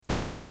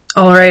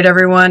All right,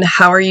 everyone,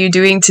 how are you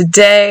doing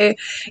today?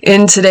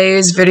 In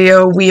today's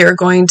video, we are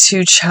going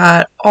to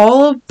chat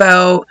all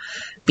about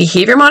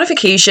behavior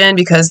modification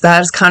because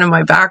that is kind of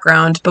my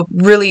background, but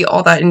really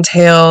all that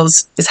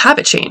entails is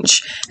habit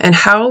change and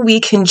how we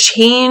can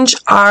change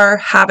our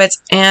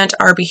habits and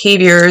our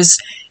behaviors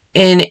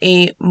in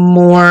a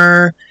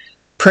more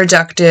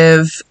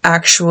productive,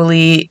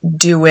 actually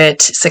do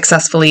it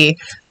successfully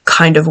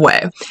kind of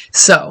way.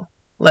 So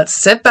let's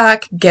sit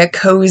back, get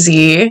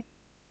cozy,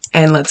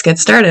 and let's get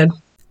started.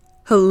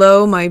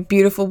 Hello, my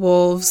beautiful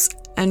wolves,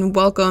 and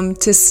welcome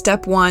to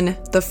Step 1,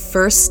 the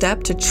first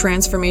step to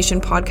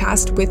transformation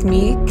podcast with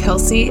me,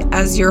 Kelsey,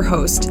 as your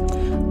host.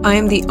 I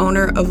am the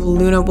owner of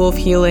Luna Wolf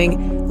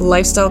Healing,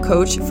 lifestyle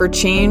coach for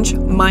change,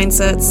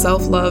 mindset,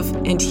 self-love,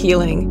 and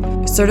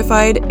healing.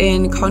 Certified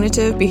in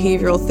cognitive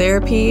behavioral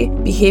therapy,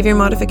 behavior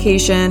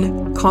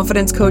modification,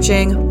 confidence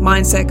coaching,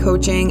 mindset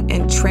coaching,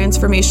 and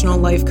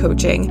transformational life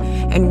coaching.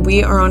 And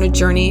we are on a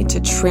journey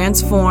to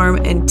transform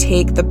and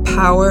take the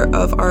power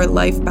of our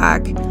life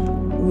back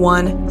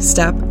one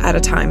step at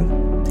a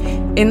time.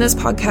 In this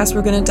podcast,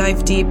 we're going to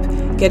dive deep,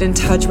 get in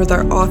touch with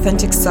our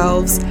authentic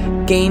selves,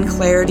 gain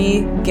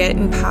clarity, get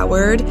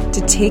empowered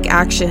to take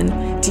action,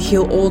 to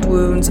heal old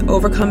wounds,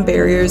 overcome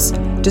barriers,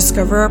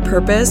 discover our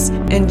purpose,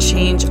 and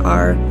change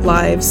our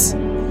lives.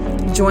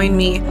 Join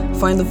me,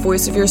 find the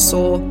voice of your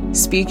soul,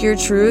 speak your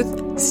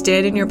truth,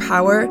 stand in your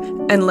power,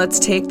 and let's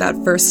take that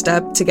first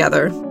step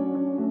together.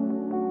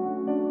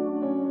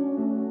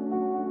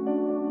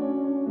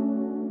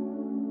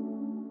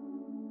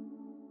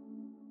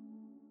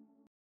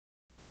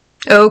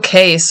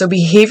 Okay, so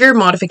behavior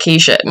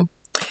modification.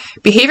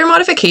 Behavior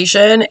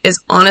modification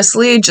is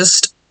honestly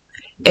just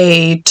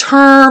a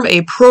term,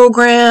 a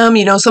program,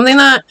 something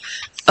that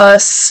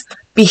us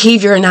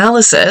behavior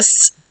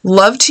analysts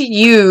love to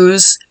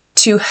use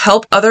to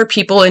help other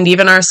people and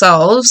even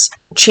ourselves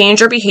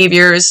change our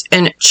behaviors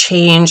and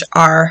change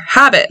our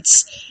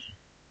habits.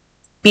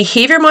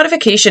 Behavior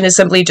modification is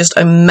simply just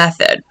a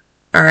method,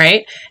 all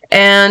right?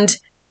 And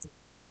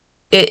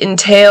it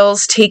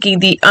entails taking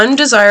the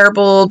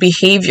undesirable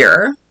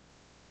behavior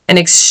and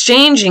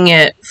exchanging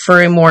it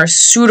for a more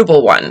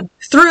suitable one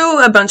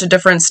through a bunch of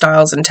different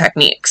styles and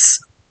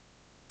techniques.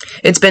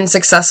 It's been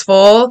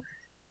successful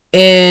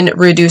in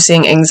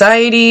reducing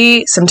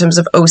anxiety, symptoms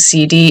of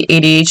OCD,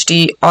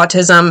 ADHD,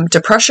 autism,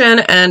 depression,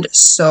 and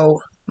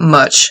so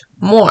much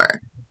more.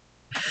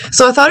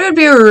 So I thought it would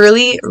be a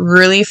really,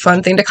 really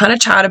fun thing to kind of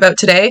chat about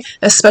today,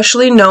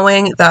 especially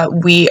knowing that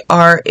we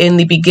are in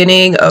the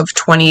beginning of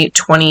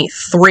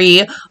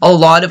 2023. A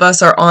lot of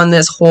us are on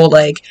this whole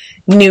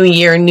new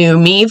year, new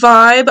me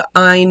vibe.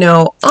 I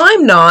know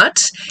I'm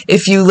not.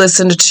 If you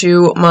listened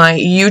to my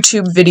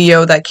YouTube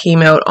video that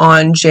came out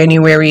on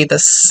January the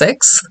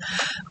 6th,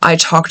 I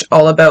talked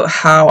all about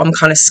how I'm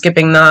kind of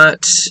skipping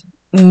that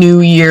New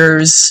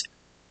Year's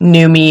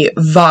new me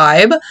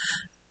vibe.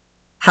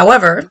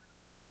 However,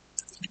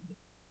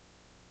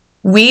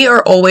 we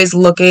are always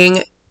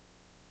looking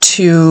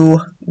to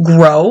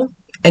grow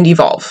and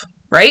evolve,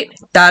 right?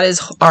 That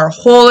is our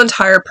whole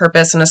entire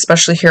purpose, and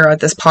especially here at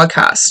this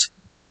podcast.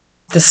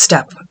 The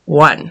step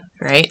one,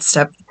 right?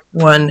 Step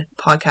one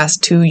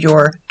podcast to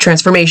your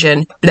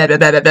transformation, blah, blah,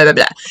 blah, blah, blah,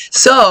 blah.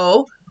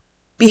 So,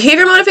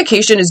 behavior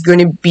modification is going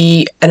to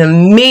be an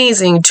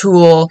amazing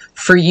tool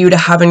for you to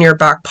have in your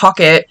back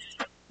pocket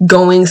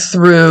going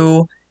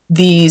through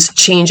these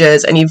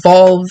changes and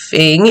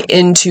evolving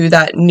into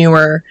that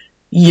newer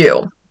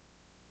you.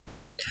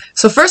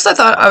 So first I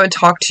thought I would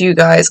talk to you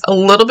guys a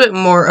little bit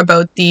more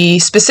about the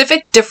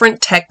specific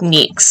different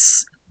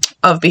techniques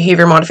of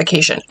behavior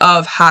modification,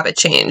 of habit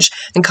change,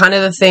 and kind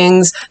of the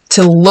things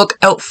to look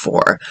out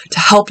for to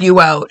help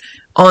you out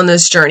on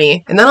this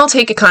journey. And then I'll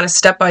take it kind of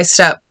step by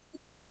step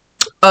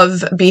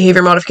of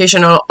behavior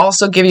modification. I'll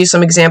also give you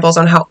some examples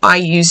on how I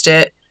used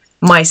it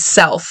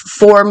myself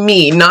for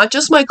me, not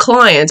just my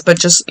clients, but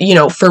just,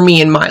 for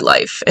me in my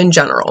life in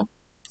general.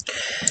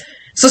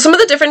 So some of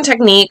the different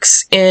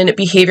techniques in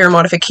behavior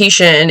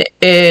modification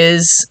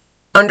is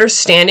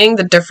understanding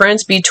the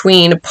difference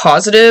between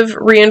positive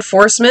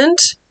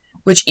reinforcement,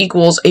 which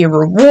equals a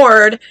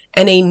reward,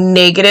 and a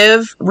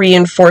negative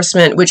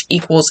reinforcement, which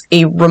equals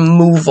a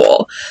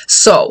removal.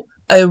 So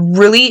a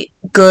really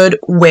good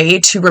way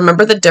to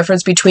remember the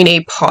difference between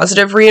a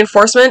positive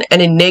reinforcement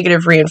and a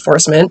negative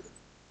reinforcement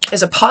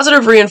is a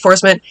positive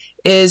reinforcement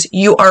is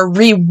you are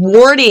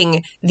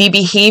rewarding the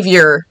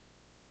behavior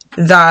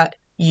that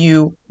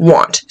you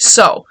want.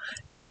 So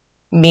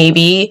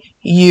maybe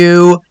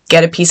you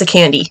get a piece of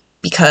candy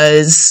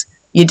because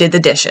you did the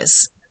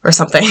dishes or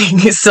something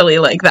silly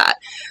like that.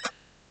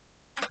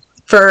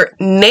 For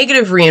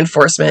negative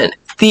reinforcement,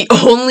 the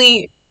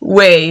only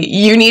way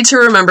you need to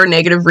remember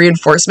negative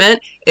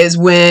reinforcement is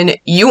when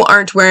you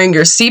aren't wearing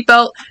your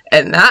seatbelt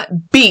and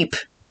that beep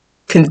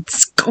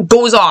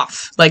goes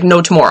off like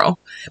no tomorrow.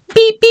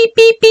 Beep, beep,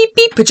 beep, beep,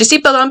 beep, put your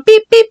seatbelt on,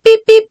 beep, beep,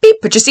 beep, beep,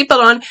 beep, put your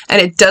seatbelt on,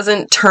 and it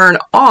doesn't turn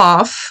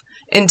off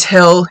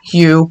until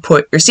you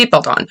put your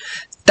seatbelt on.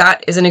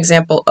 That is an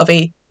example of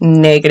a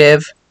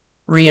negative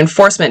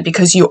reinforcement,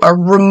 because you are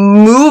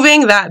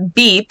removing that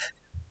beep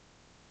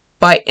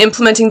by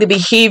implementing the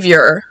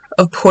behavior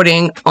of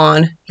putting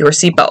on your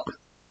seatbelt.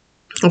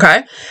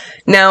 Okay?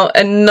 Now,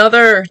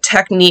 another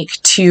technique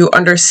to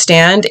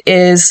understand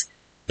is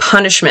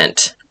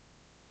punishment,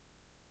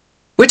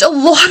 which a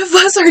lot of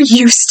us are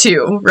used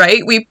to,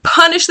 right? We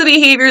punish the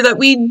behavior that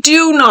we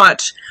do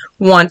not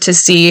want to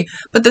see.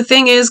 But the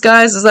thing is,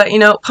 guys, is that,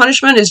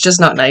 punishment is just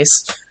not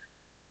nice.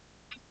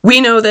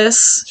 We know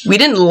this. We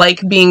didn't like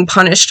being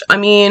punished. I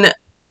mean,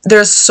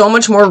 there's so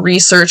much more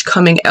research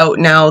coming out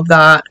now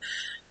that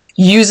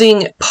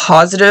using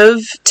positive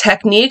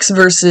techniques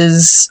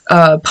versus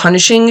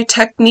punishing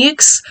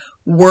techniques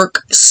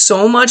work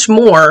so much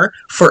more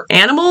for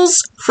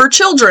animals, for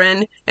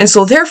children, and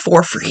so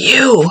therefore for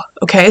you.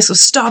 Okay, so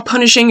stop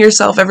punishing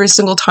yourself every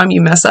single time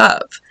you mess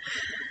up.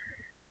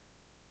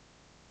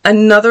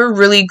 Another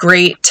really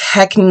great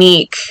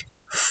technique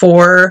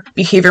for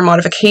behavior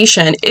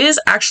modification is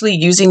actually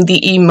using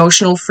the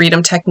emotional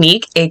freedom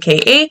technique,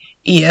 aka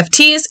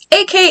EFTs,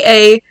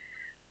 aka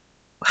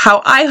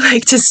how I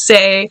like to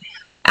say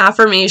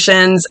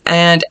affirmations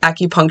and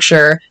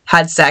acupuncture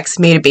had sex,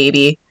 made a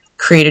baby,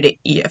 created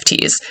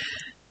EFTs.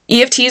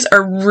 EFTs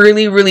are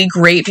really, really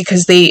great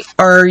because they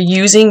are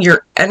using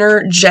your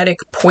energetic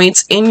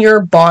points in your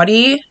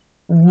body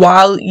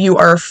while you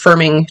are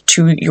affirming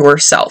to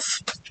yourself.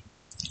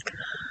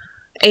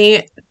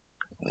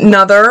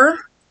 Another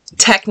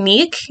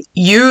technique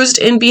used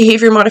in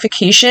behavior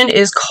modification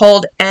is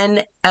called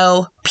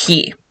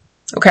NLP.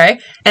 Okay?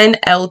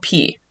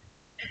 NLP.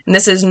 And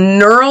this is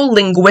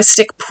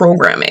neuro-linguistic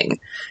programming.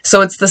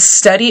 So it's the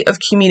study of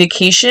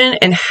communication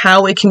and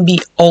how it can be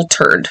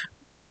altered.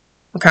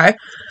 Okay?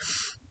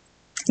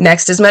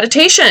 Next is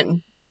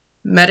meditation.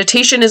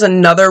 Meditation is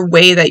another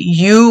way that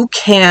you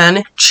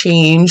can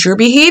change your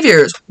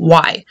behaviors.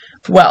 Why?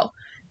 Well,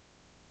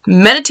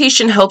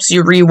 meditation helps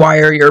you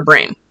rewire your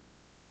brain.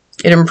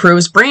 It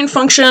improves brain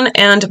function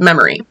and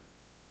memory.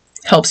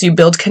 Helps you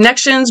build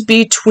connections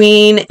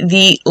between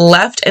the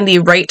left and the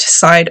right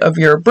side of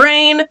your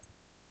brain.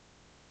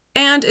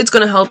 And it's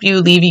going to help you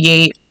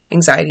alleviate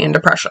anxiety and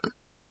depression.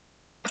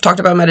 I've talked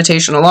about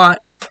meditation a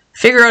lot.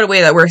 Figure out a way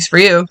that works for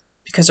you,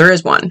 because there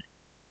is one.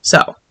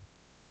 So,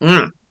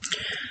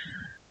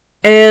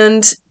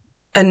 And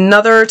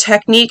another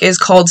technique is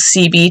called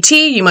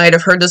CBT. You might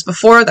have heard this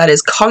before. That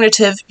is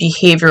cognitive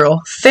behavioral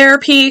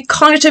therapy.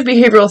 Cognitive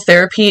behavioral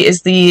therapy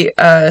is the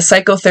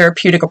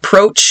psychotherapeutic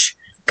approach,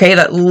 okay,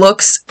 that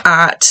looks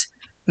at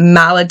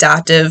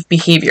maladaptive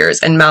behaviors.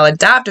 And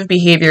maladaptive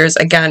behaviors,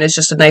 again, is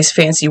just a nice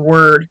fancy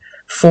word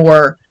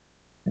for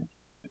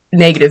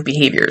negative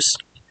behaviors.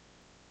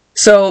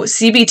 So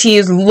CBT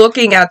is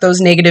looking at those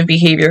negative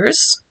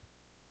behaviors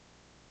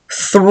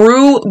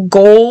through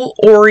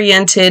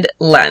goal-oriented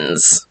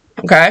lens,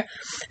 okay?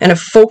 And it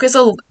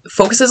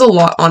focuses a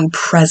lot on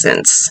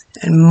presence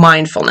and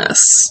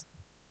mindfulness.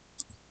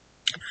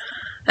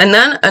 And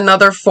then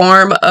another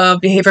form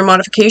of behavior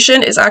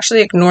modification is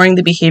actually ignoring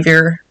the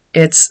behavior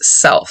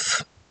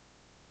itself.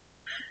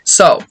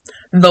 So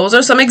those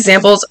are some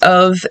examples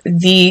of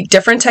the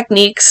different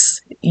techniques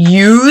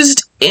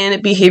used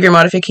in behavior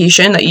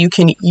modification that you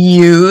can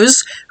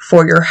use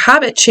for your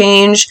habit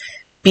change,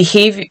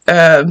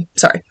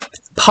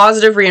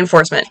 positive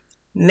reinforcement,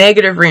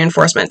 negative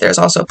reinforcement. There's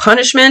also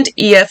punishment,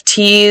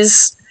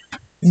 EFTs,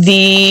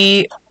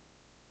 the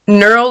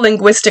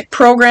neuro-linguistic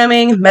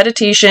programming,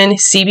 meditation,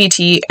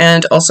 CBT,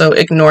 and also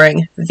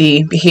ignoring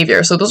the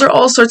behavior. So those are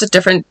all sorts of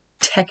different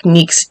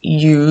techniques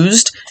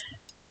used.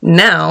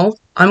 Now,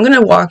 I'm going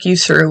to walk you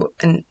through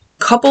a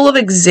couple of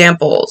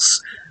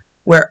examples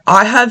where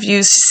I have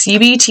used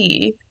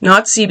CBT,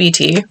 not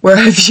CBT, where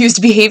I've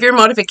used behavior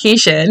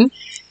modification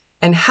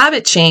and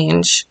habit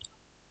change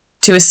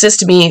to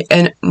assist me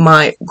in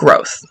my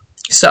growth.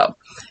 So,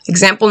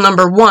 example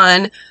number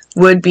one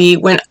would be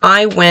when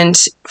I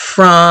went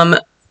from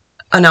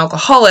an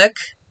alcoholic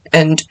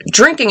and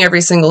drinking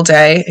every single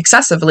day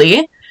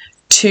excessively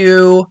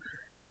to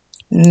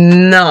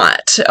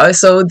not.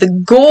 So the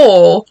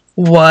goal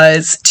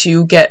was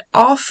to get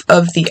off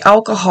of the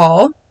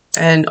alcohol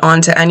and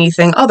onto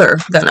anything other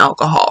than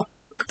alcohol.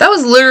 That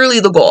was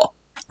literally the goal,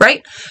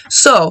 right?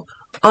 So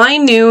I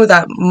knew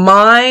that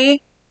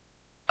my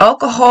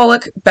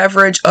alcoholic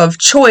beverage of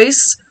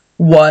choice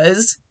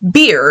was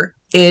beer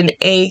in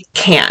a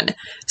can.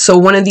 So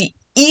one of the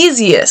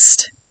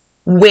easiest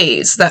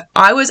ways that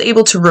I was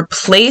able to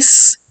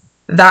replace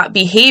that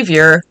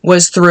behavior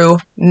was through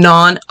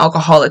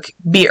non-alcoholic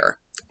beer.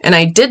 And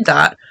I did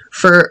that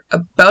for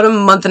about a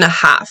month and a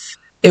half.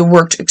 It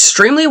worked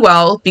extremely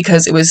well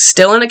because it was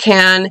still in a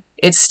can.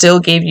 It still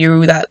gave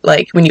you that,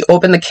 like, when you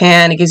open the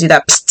can, it gives you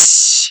that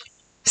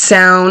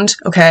sound,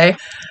 okay?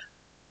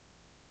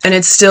 And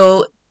it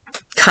still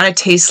kind of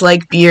tastes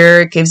like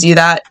beer. It gives you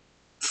that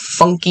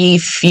funky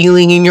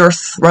feeling in your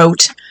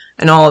throat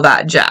and all of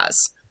that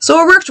jazz. So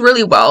it worked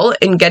really well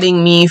in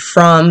getting me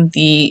from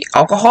the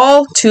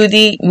alcohol to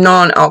the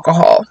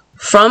non-alcohol.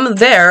 From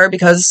there,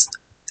 because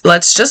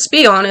let's just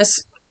be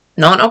honest,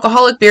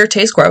 non-alcoholic beer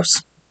tastes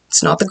gross.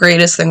 It's not the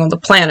greatest thing on the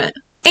planet.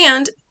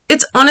 And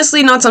it's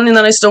honestly not something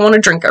that I still want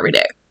to drink every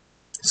day.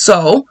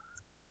 So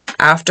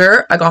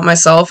after I got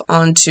myself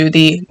onto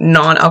the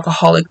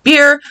non-alcoholic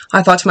beer,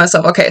 I thought to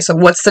myself, okay, so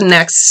what's the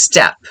next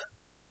step?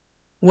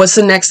 What's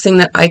the next thing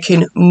that I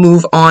can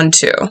move on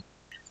to?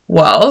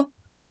 Well,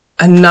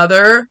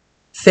 another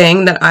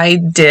thing that I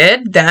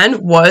did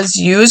then was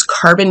use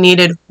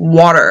carbonated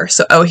water.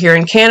 So out here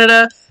in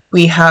Canada,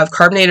 we have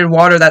carbonated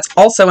water that's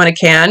also in a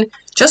can.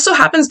 Just so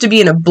happens to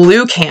be in a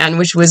blue can,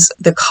 which was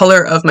the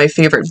color of my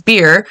favorite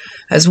beer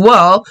as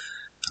well.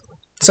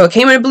 So it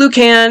came in a blue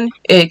can.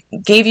 It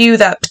gave you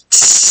that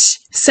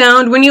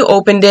sound when you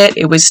opened it.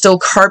 It was still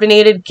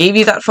carbonated, gave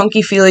you that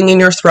funky feeling in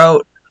your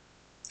throat.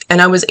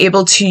 And I was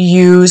able to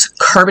use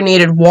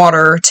carbonated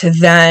water to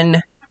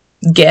then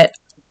get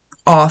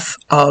off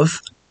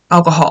of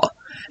alcohol.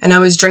 And I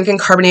was drinking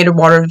carbonated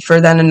water for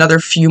then another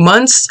few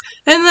months.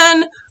 And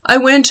then I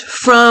went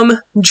from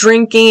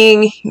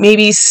drinking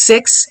maybe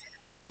 6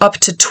 up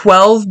to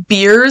 12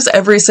 beers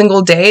every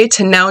single day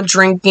to now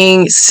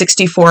drinking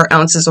 64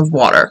 ounces of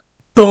water.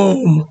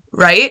 Boom,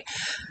 right?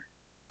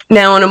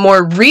 Now, on a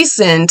more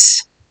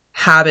recent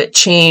habit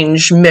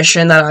change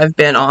mission that I've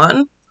been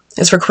on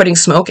is for quitting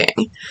smoking.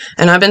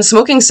 And I've been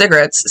smoking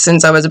cigarettes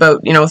since I was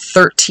about,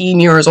 13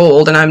 years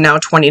old, and I'm now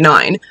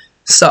 29.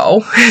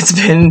 So it's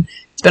been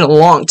a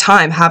long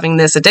time having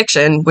this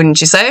addiction,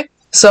 wouldn't you say?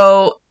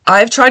 So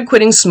I've tried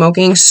quitting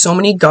smoking so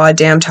many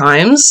goddamn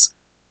times.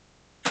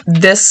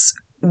 This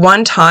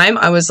one time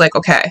I was like,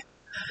 okay,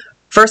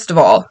 first of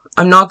all,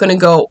 I'm not going to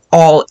go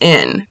all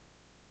in.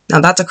 Now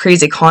that's a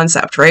crazy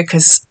concept, right?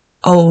 Because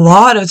a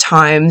lot of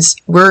times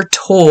we're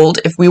told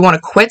if we want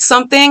to quit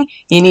something,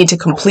 you need to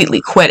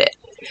completely quit it.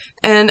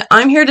 And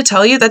I'm here to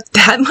tell you that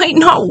that might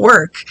not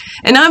work.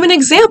 And I'm an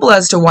example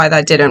as to why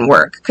that didn't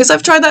work. Because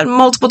I've tried that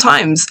multiple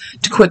times.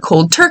 To quit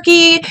cold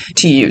turkey,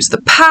 to use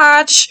the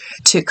patch,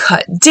 to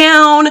cut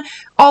down,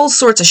 all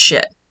sorts of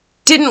shit.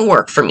 Didn't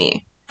work for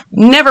me.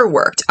 Never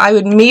worked. I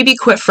would maybe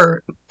quit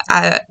for,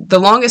 the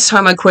longest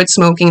time I quit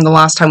smoking the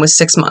last time was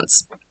 6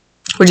 months.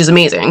 Which is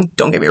amazing,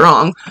 don't get me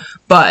wrong.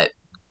 But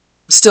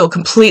still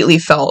completely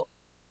felt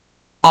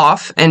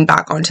off and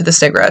back onto the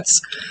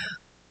cigarettes.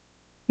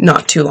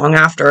 Not too long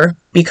after,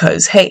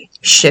 because, hey,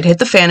 shit hit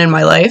the fan in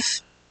my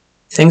life.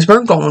 Things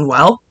weren't going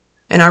well,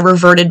 and I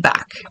reverted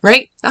back,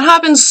 right? That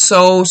happens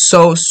so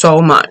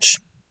much.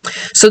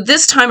 So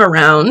this time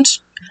around,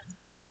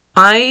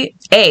 I,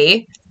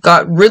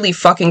 got really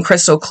fucking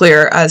crystal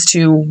clear as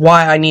to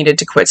why I needed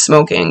to quit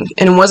smoking.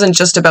 And it wasn't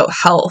just about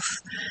health.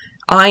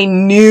 I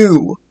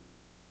knew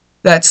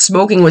that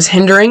smoking was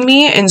hindering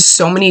me in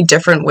so many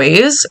different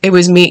ways. It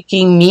was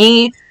making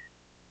me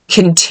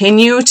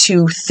continue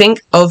to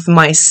think of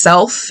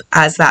myself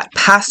as that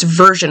past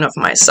version of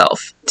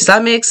myself. Does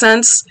that make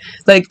sense?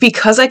 Like,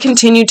 because I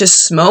continued to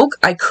smoke,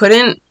 I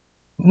couldn't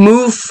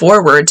move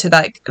forward to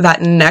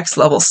that next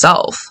level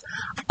self.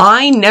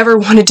 I never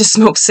wanted to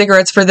smoke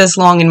cigarettes for this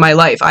long in my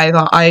life.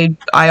 I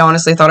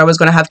honestly thought I was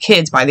going to have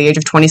kids by the age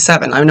of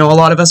 27. I know a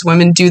lot of us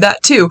women do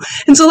that too.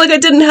 And so, I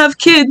didn't have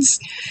kids,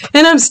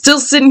 and I'm still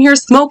sitting here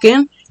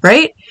smoking,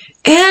 right?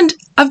 And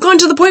I've gone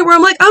to the point where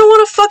I'm like, I don't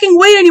want to fucking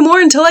wait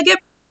anymore until I get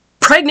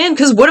pregnant,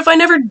 because what if I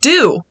never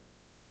do?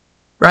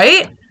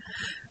 Right?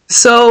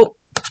 So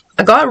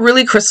I got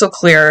really crystal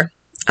clear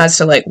as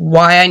to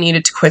why I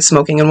needed to quit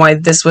smoking and why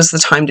this was the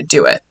time to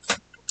do it.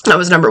 That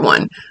was number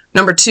one.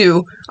 Number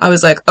two, I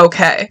was like,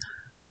 okay,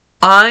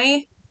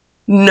 I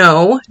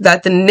know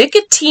that the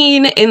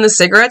nicotine in the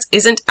cigarettes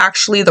isn't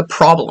actually the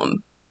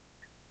problem.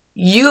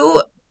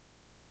 You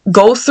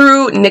go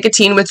through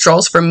nicotine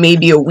withdrawals for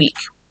maybe a week,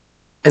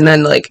 and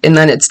then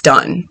it's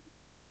done.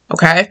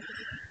 Okay?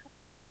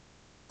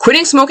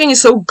 Quitting smoking is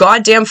so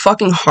goddamn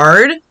fucking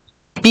hard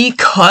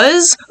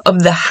because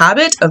of the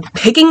habit of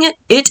picking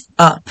it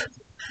up,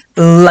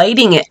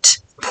 lighting it,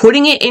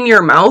 putting it in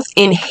your mouth,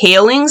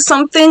 inhaling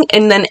something,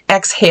 and then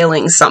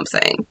exhaling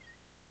something.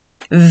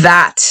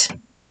 That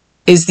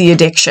is the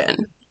addiction.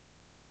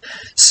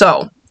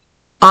 So,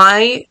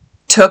 I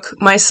took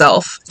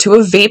myself to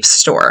a vape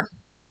store.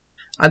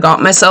 I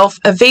got myself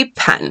a vape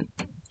pen.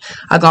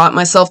 I got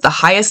myself the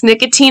highest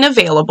nicotine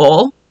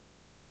available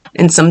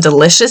in some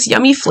delicious,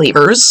 yummy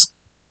flavors.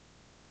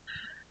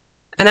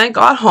 And I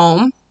got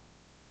home,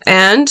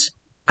 and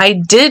I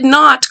did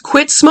not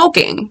quit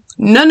smoking.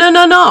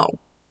 No.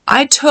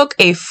 I took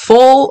a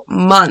full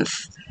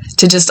month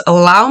to just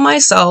allow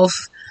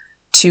myself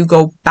to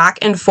go back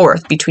and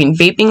forth between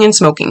vaping and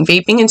smoking.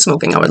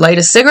 I would light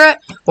a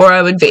cigarette or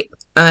I would vape.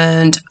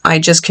 And I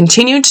just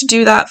continued to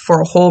do that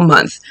for a whole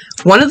month.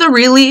 One of the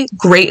really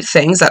great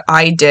things that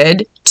I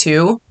did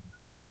too,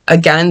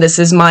 again, this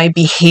is my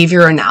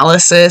behavior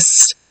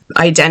analysis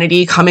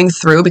identity coming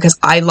through because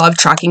I love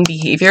tracking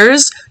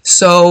behaviors.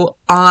 So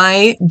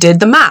I did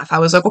the math. I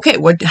was like, okay,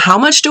 how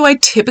much do I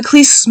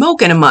typically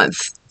smoke in a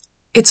month?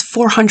 It's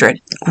 400.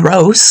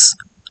 Gross.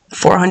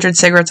 400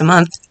 cigarettes a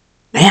month.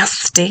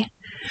 Nasty.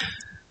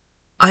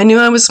 I knew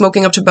I was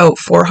smoking up to about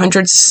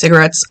 400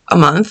 cigarettes a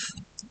month.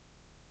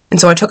 And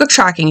so I took a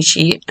tracking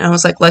sheet and I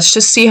was like, let's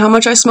just see how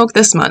much I smoke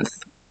this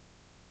month.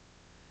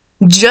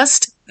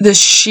 Just the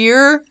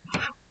sheer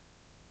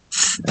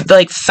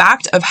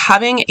fact of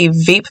having a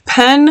vape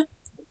pen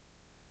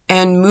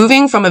and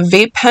moving from a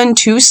vape pen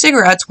to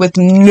cigarettes with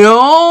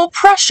no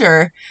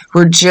pressure,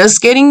 we're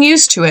just getting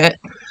used to it.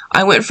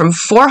 I went from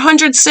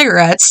 400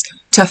 cigarettes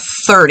to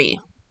 30.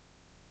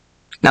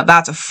 Now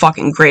that's a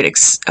fucking great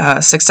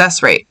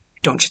success rate,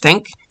 don't you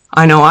think?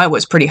 I know I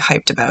was pretty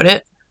hyped about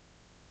it.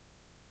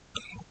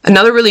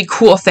 Another really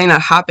cool thing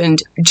that happened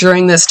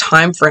during this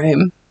time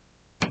frame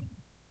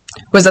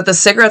was that the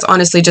cigarettes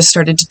honestly just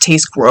started to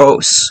taste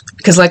gross.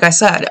 Because like I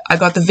said, I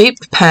got the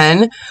vape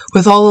pen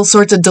with all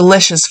sorts of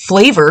delicious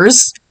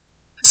flavors.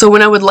 So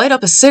when I would light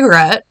up a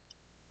cigarette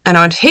and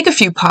I would take a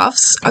few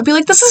puffs, I'd be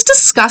like, this is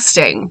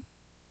disgusting.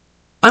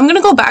 I'm going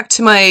to go back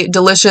to my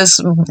delicious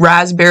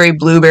raspberry,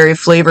 blueberry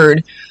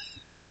flavored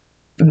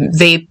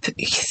vape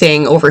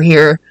thing over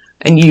here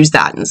and use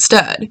that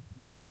instead.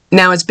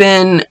 Now it's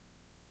been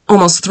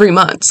almost 3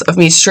 months of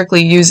me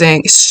strictly,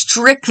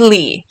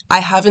 I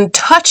haven't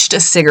touched a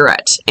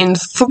cigarette in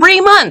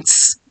 3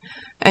 months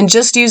and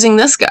just using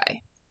this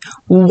guy.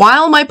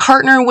 While my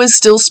partner was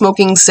still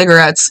smoking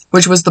cigarettes,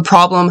 which was the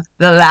problem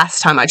the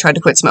last time I tried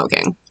to quit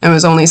smoking and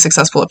was only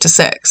successful up to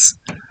 6.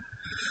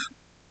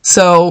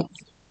 So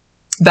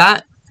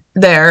that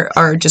there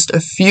are just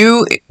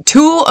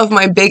two of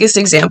my biggest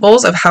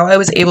examples of how I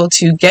was able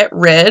to get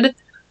rid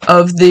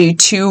of the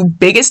 2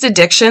 biggest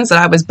addictions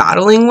that I was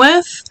battling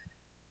with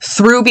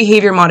through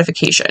behavior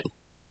modification.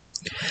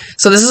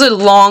 So this is a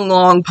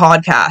long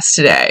podcast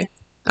today.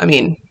 I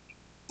mean,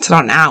 it's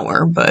not an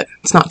hour, but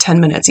it's not 10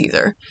 minutes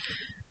either.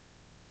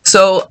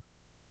 So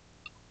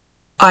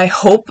I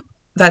hope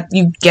that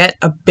you get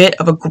a bit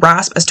of a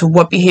grasp as to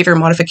what behavior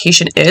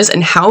modification is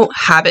and how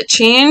habit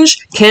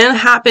change can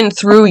happen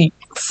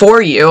for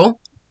you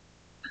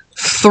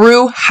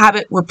through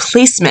habit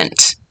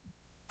replacement.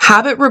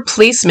 Habit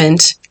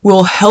replacement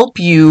will help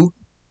you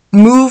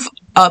move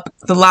up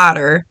the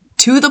ladder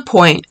to the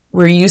point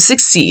where you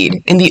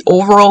succeed in the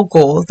overall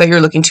goal that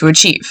you're looking to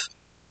achieve.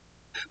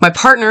 My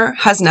partner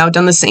has now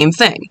done the same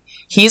thing.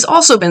 He's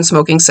also been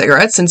smoking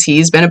cigarettes since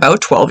he's been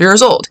about 12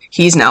 years old.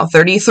 He's now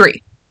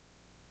 33.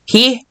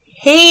 He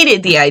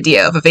hated the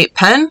idea of a vape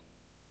pen.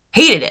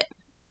 Hated it.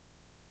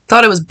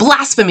 Thought it was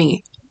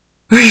blasphemy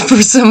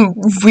for some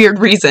weird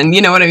reason,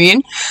 you know what I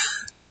mean?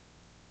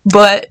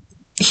 But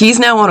he's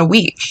now on a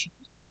week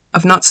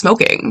of not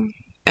smoking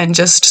and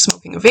just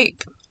smoking a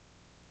vape.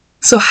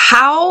 So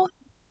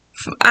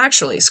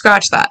actually,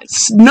 scratch that.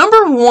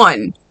 Number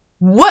 1,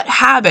 what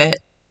habit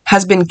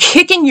has been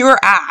kicking your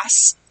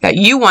ass that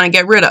you want to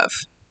get rid of?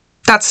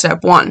 That's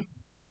step 1.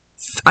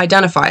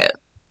 Identify it.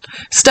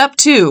 Step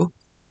 2,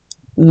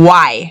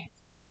 why?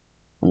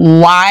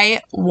 Why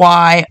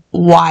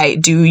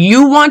do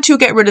you want to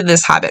get rid of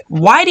this habit?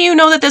 Why do you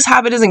know that this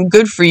habit isn't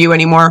good for you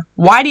anymore?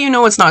 Why do you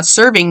know it's not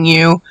serving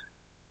you?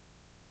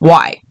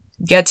 Why?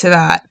 Get to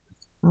that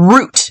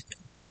root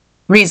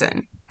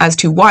reason as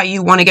to why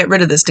you want to get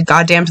rid of this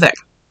goddamn thing.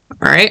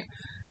 All right?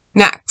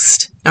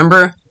 Next,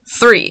 number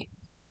 3.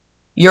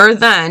 You're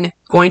then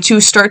going to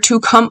start to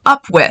come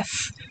up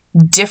with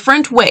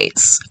different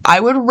ways. I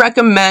would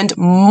recommend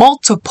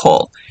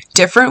multiple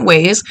different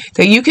ways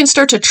that you can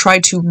start to try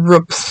to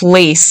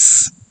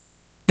replace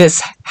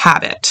this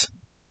habit.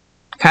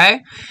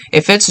 Okay?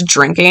 If it's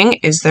drinking,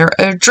 is there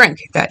a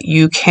drink that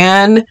you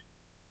can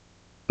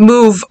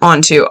move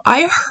onto?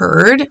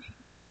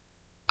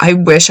 I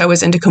wish I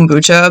was into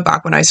kombucha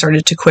back when I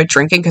started to quit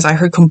drinking, because I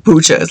heard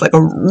kombucha is like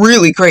a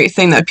really great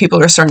thing that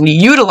people are starting to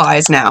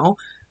utilize now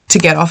to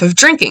get off of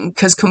drinking,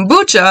 because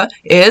kombucha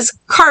is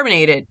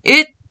carbonated.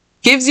 It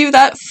gives you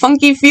that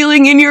funky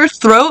feeling in your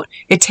throat.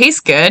 It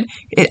tastes good.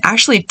 It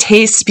actually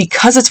tastes,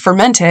 because it's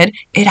fermented,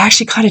 it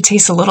actually kind of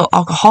tastes a little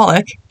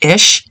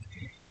alcoholic-ish,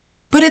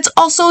 but it's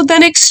also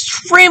then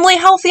extremely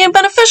healthy and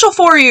beneficial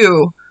for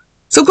you.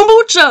 So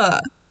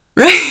kombucha,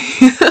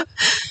 right?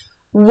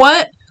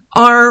 What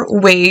are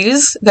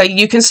ways that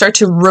you can start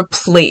to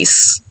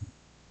replace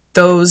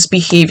those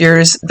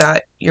behaviors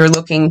that you're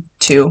looking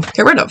to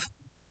get rid of?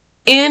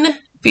 In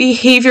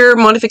behavior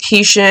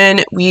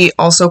modification, we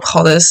also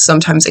call this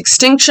sometimes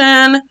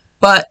extinction,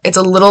 but it's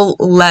a little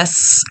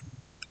less,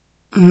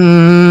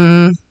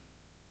 how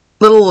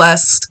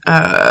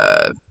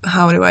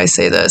do I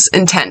say this?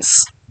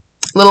 Intense.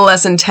 A little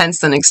less intense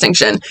than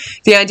extinction.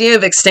 The idea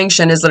of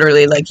extinction is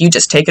literally like you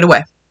just take it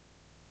away.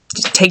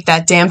 Just take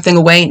that damn thing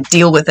away and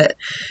deal with it.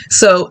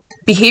 So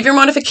behavior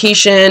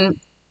modification,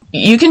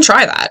 you can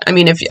try that. I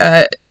mean, if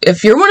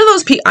you're one of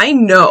those people, I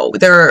know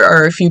there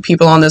are a few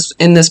people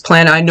in this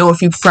planet. I know a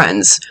few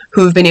friends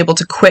who have been able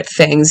to quit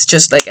things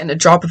just like in a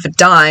drop of a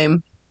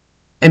dime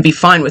and be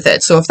fine with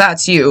it. So if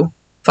that's you,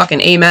 fucking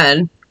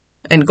amen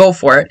and go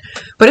for it.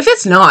 But if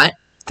it's not,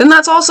 then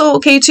that's also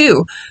okay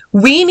too.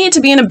 We need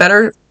to be in a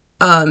better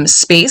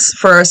space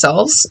for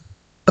ourselves.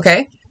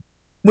 Okay.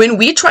 When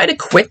we try to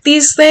quit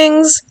these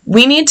things,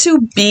 we need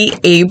to be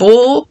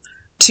able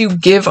to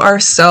give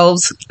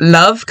ourselves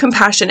love,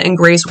 compassion, and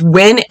grace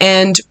when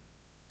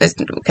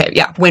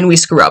we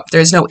screw up.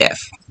 There's no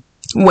if.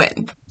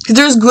 When.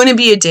 There's going to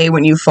be a day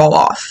when you fall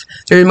off.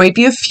 There might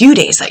be a few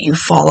days that you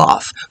fall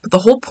off. But the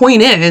whole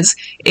point is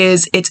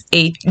it's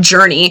a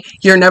journey.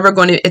 You're never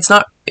going to, it's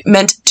not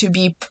meant to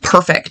be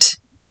perfect.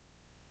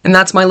 And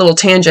that's my little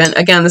tangent.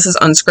 Again, this is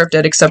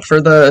unscripted except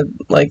for the,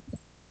 like,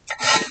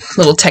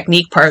 little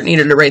technique part.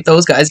 Needed to write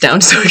those guys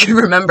down so I can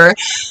remember.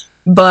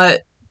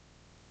 But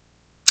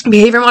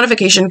behavior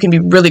modification can be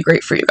really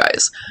great for you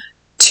guys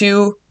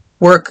to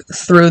work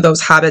through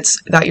those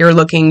habits that you're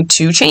looking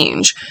to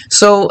change.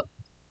 So,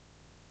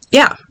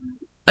 yeah,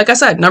 like I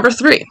said, number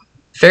 3,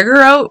 figure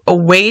out a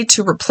way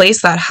to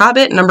replace that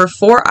habit. Number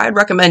 4, I'd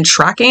recommend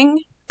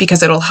tracking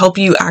because it'll help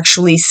you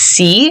actually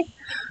see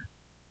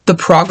the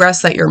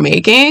progress that you're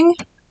making,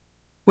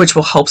 which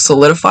will help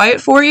solidify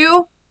it for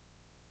you.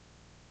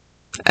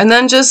 And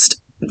then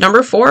just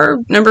number 4,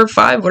 number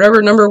 5,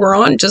 whatever number we're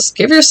on, just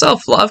give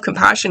yourself love,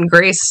 compassion,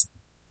 grace.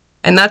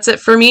 And that's it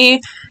for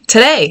me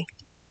today.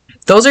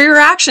 Those are your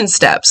action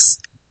steps.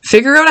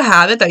 Figure out a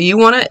habit that you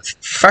want to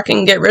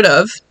fucking get rid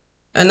of,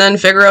 and then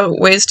figure out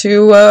ways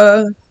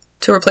to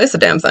replace the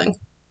damn thing.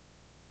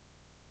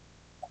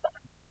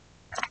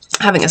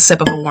 Having a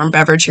sip of a warm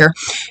beverage here.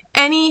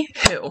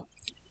 Anywho,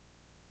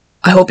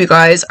 I hope you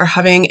guys are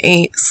having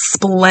a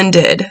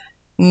splendid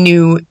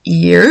New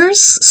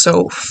Year's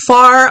so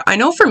far. I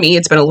know for me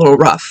it's been a little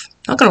rough.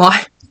 Not gonna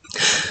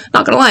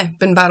lie.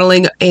 Been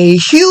battling a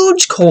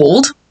huge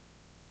cold.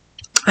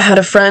 I had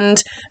a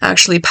friend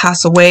actually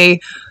pass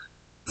away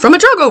from a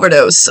drug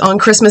overdose on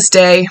Christmas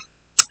Day,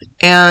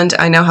 and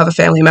I now have a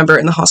family member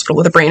in the hospital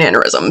with a brain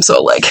aneurysm.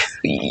 So, like,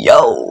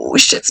 yo,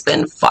 shit's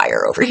been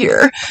fire over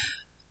here.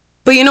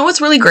 But you know what's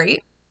really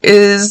great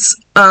is,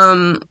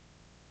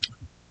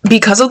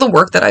 because of the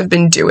work that I've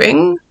been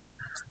doing,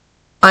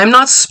 I'm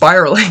not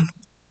spiraling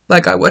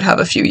like I would have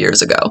a few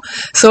years ago.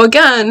 So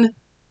again,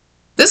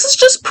 this is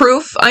just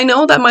proof. I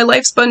know that my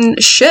life's been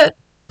shit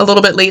a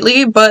little bit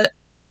lately, but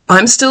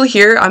I'm still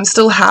here. I'm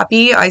still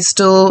happy. I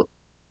still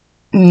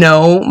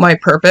know my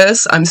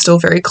purpose. I'm still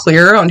very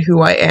clear on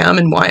who I am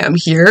and why I'm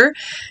here.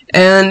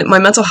 And my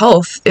mental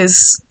health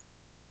is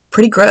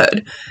pretty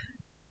good.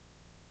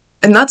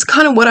 And that's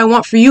kind of what I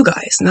want for you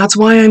guys. And that's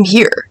why I'm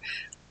here.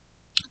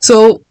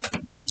 So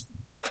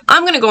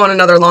I'm going to go on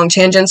another long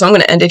tangent, so I'm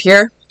going to end it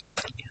here.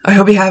 I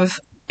hope you have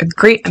a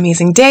great,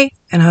 amazing day,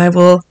 and I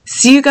will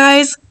see you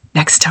guys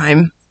next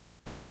time.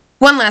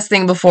 One last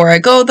thing before I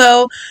go,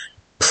 though.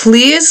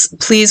 Please,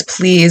 please,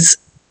 please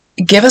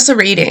give us a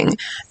rating.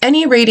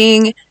 Any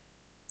rating,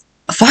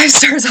 5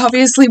 stars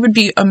obviously would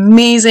be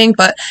amazing,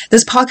 but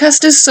this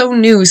podcast is so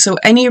new, so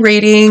any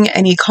rating,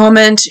 any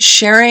comment,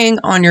 sharing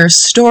on your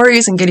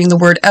stories and getting the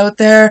word out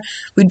there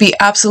would be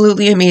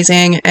absolutely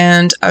amazing,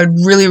 and I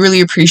would really,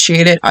 really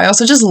appreciate it. I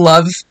also just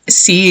love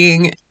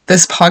seeing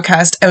this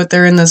podcast out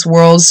there in this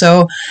world,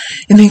 so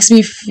it makes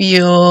me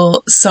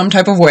feel some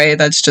type of way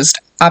that's just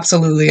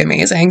absolutely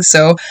amazing.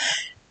 So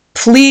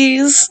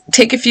please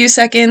take a few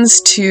seconds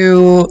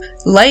to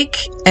like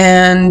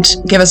and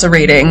give us a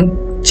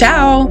rating.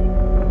 Ciao!